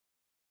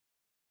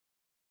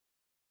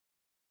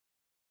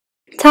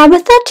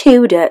Tabitha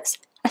Tuders,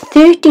 a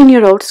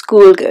 13-year-old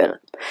schoolgirl,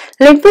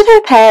 lived with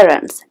her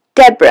parents,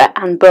 Deborah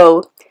and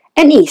Bo,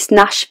 in East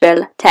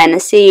Nashville,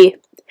 Tennessee.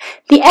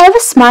 The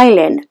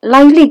ever-smiling,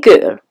 lively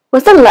girl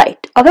was the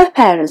light of her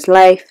parents'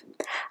 life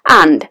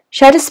and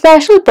shared a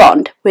special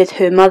bond with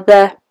her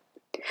mother.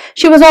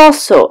 She was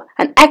also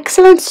an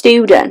excellent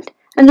student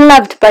and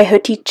loved by her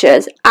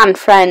teachers and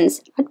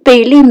friends at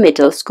Bailey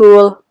Middle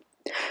School.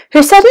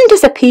 Her sudden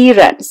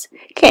disappearance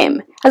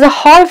came as a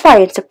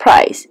horrifying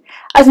surprise,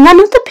 as none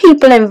of the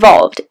people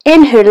involved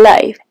in her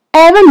life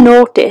ever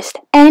noticed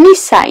any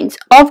signs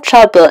of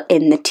trouble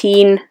in the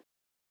teen.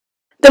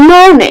 The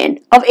morning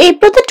of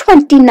April the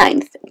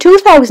 29th,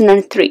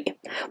 2003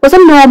 was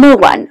a normal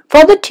one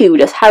for the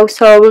Tuders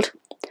household.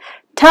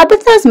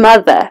 Tabitha's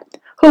mother,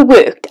 who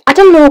worked at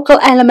a local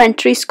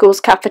elementary school's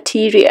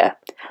cafeteria,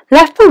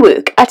 left for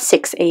work at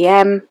 6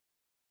 a.m.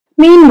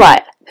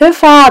 Meanwhile, her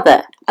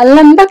father, a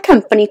lumber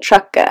company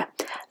trucker,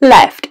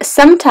 left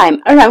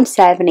sometime around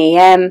 7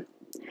 a.m.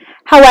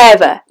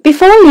 However,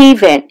 before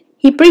leaving,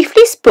 he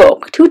briefly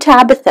spoke to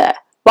Tabitha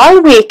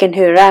while waking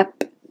her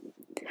up.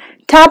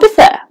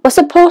 Tabitha was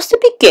supposed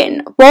to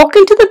begin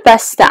walking to the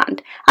bus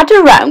stand at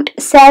around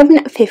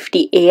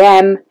 7:50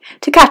 a.m.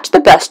 to catch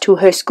the bus to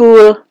her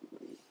school.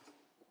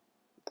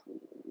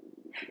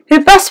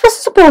 Her bus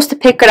was supposed to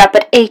pick her up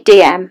at 8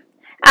 a.m.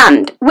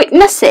 and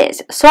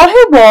witnesses saw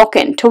her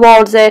walking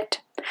towards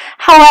it.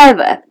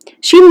 However,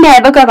 she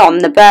never got on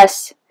the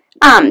bus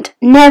and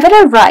never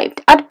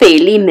arrived at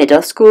Bailey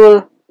Middle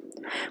School.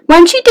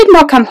 When she did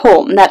not come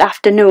home that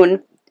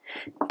afternoon,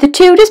 the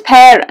Tudors'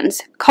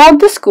 parents called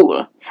the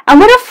school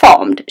and were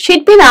informed she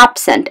had been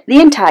absent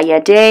the entire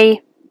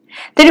day.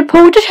 They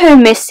reported her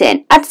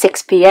missing at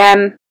 6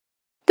 p.m.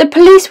 The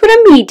police were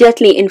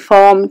immediately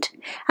informed,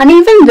 and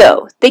even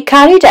though they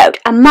carried out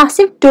a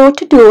massive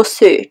door-to-door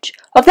search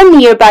of the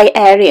nearby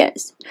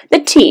areas, the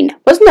teen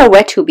was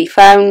nowhere to be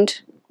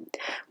found.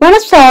 When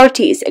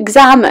authorities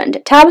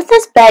examined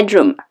Tabitha's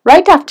bedroom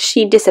right after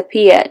she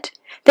disappeared,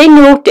 they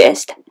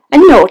noticed a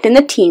note in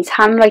the teen's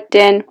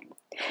handwriting.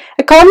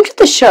 According to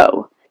the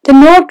show, the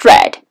note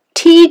read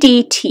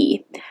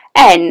TDT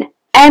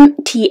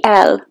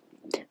NMTL,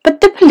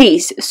 but the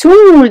police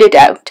soon ruled it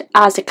out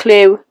as a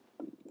clue.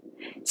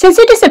 Since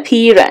her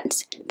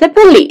disappearance, the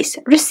police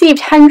received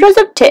hundreds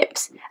of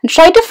tips and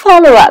tried to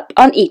follow up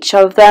on each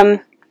of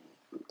them.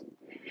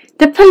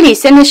 The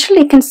police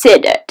initially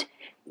considered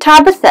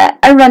Tabitha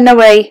a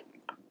runaway.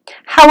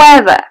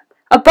 However,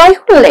 a boy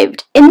who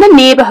lived in the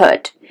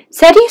neighbourhood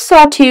said he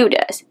saw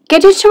Tuders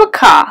get into a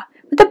car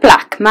with a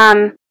black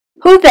man,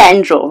 who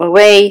then drove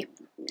away.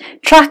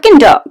 Tracking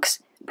dogs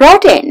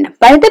brought in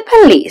by the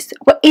police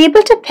were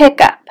able to pick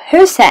up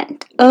her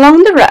scent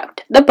along the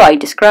route the boy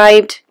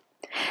described.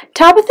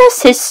 Tabitha's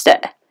sister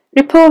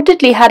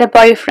reportedly had a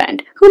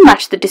boyfriend who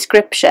matched the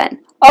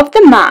description of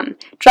the man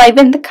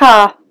driving the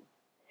car.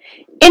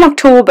 In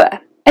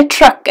October, a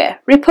trucker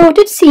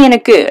reported seeing a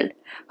girl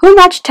who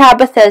matched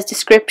Tabitha's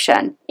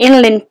description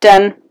in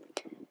Linton.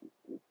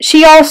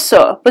 She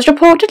also was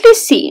reportedly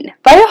seen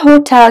by a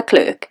hotel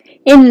clerk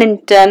in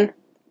Linton.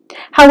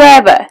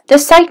 However, the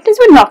sightings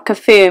were not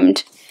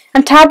confirmed,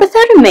 and Tabitha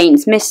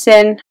remains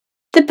missing.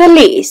 The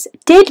police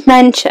did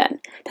mention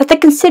that the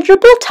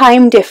considerable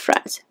time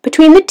difference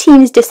between the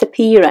teen's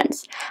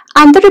disappearance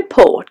and the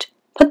report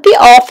put the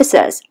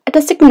officers at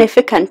a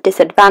significant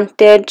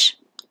disadvantage.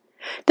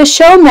 The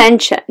show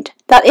mentioned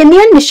that in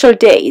the initial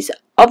days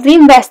of the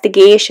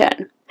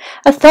investigation,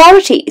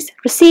 authorities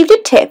received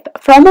a tip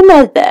from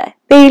another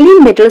Bailey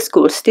Middle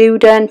School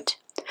student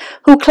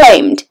who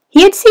claimed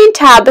he had seen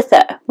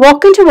Tabitha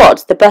walking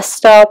towards the bus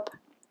stop.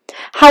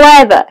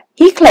 However,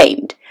 he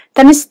claimed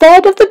that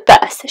instead of the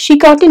bus, she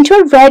got into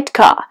a red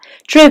car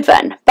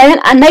driven by an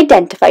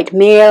unidentified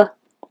male.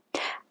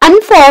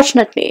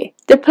 Unfortunately,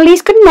 the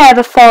police could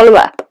never follow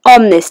up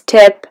on this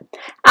tip,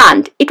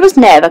 and it was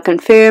never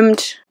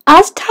confirmed.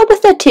 As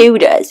Tabitha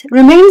Tuders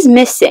remains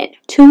missing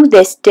to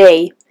this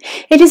day,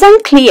 it is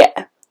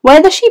unclear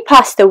whether she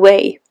passed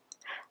away.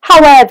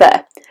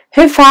 However,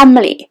 her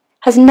family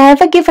has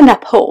never given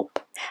up hope,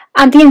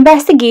 and the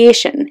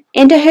investigation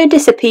into her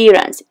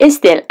disappearance is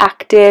still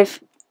active.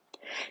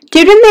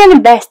 During their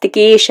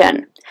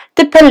investigation,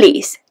 the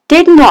police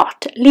did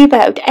not leave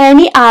out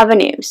any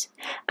avenues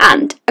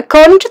and,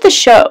 according to the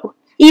show,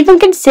 even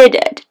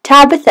considered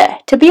Tabitha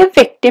to be a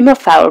victim of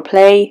foul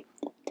play.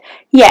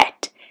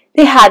 Yet,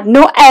 they had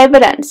no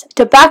evidence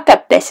to back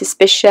up their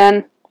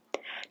suspicion.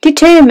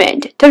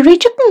 Determined to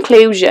reach a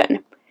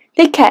conclusion,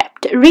 they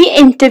kept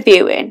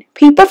re-interviewing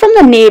people from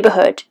the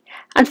neighbourhood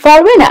and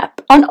following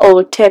up on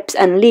old tips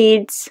and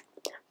leads,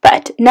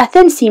 but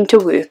nothing seemed to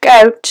work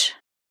out.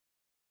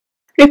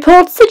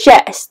 Reports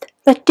suggest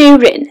that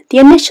during the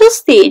initial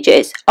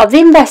stages of the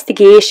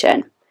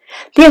investigation,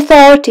 the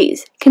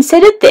authorities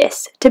considered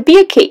this to be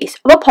a case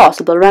of a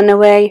possible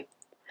runaway.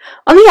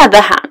 On the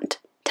other hand,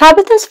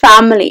 Tabitha's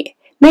family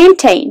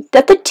maintained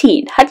that the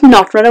teen had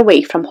not run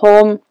away from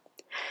home.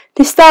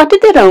 They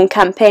started their own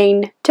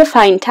campaign to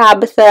find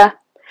Tabitha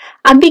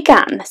and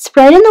began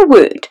spreading the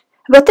word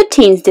about the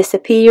teen's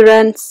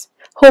disappearance,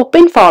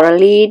 hoping for a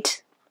lead.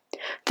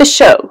 The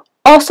show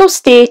also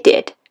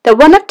stated that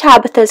one of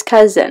Tabitha's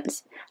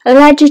cousins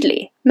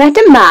allegedly met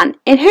a man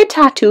in her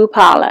tattoo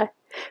parlour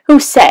who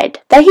said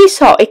that he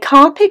saw a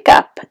car pick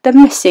up the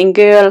missing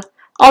girl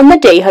on the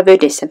day of her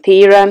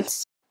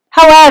disappearance.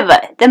 However,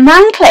 the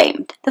man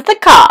claimed that the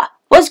car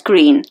was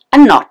green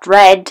and not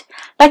red,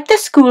 like the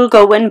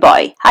school-going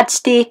boy had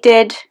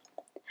stated.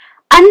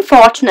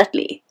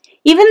 Unfortunately,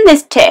 even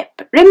this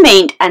tip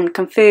remained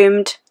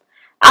unconfirmed,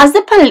 as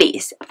the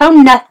police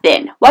found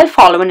nothing while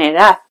following it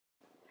up.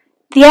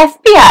 The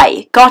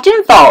FBI got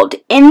involved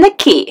in the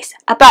case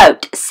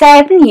about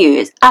 7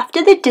 years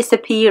after the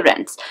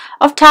disappearance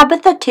of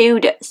Tabitha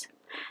Tuders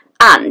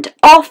and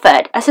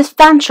offered a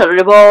substantial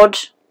reward.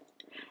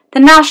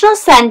 The National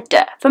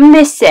Centre for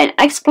Missing and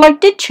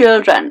Exploited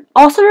Children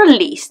also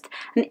released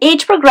an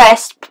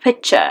age-progressed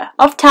picture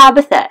of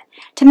Tabitha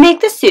to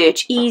make the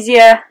search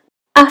easier.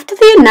 After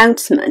the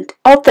announcement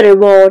of the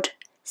reward,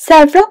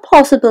 several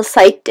possible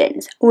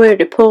sightings were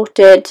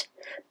reported,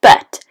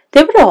 but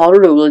they were all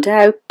ruled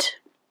out.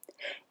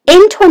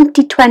 In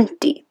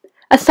 2020,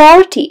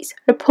 authorities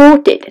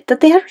reported that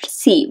they had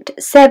received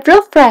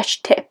several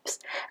fresh tips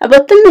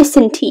about the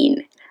missing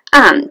teen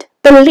and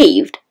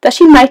believed that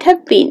she might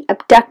have been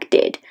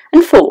abducted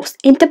and forced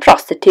into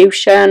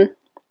prostitution.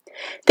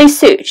 They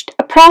searched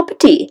a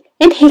property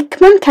in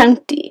Hickman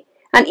County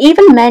and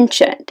even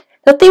mentioned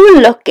that they were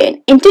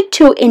looking into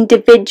 2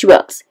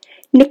 individuals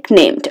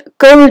nicknamed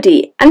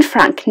Goldie and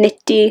Frank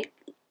Nitti,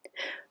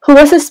 who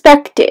were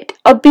suspected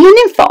of being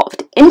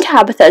involved in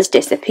Tabitha's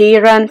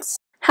disappearance.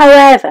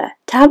 However,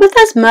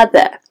 Tabitha's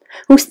mother,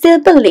 who still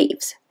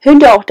believes her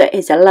daughter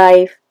is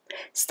alive,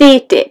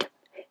 stated,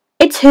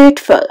 "It's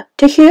hurtful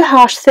to hear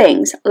harsh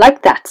things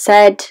like that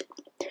said,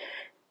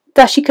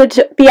 that she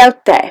could be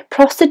out there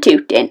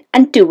prostituting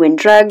and doing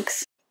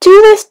drugs." To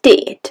this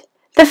date,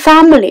 the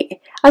family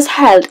has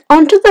held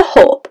onto the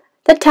hope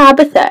that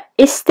Tabitha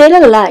is still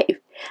alive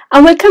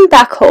and will come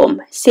back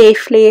home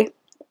safely.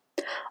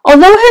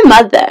 Although her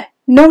mother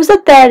knows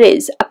that there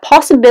is a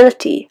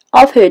possibility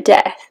of her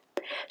death,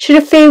 she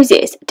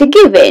refuses to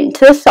give in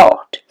to the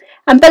thought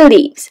and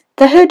believes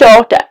that her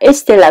daughter is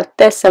still out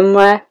there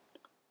somewhere.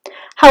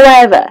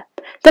 However,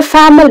 the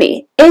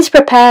family is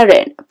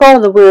preparing for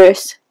the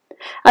worst,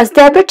 as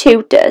Deborah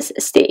Tuders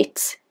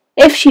states,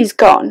 "If she's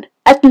gone,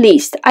 at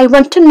least I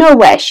want to know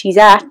where she's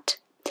at.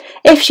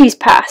 If she's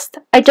passed,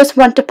 I just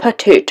want to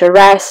put her to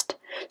rest,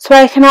 so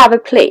I can have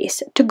a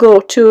place to go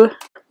to."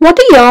 What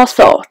are your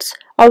thoughts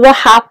on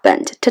what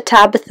happened to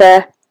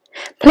Tabitha?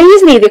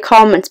 Please leave your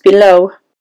comments below.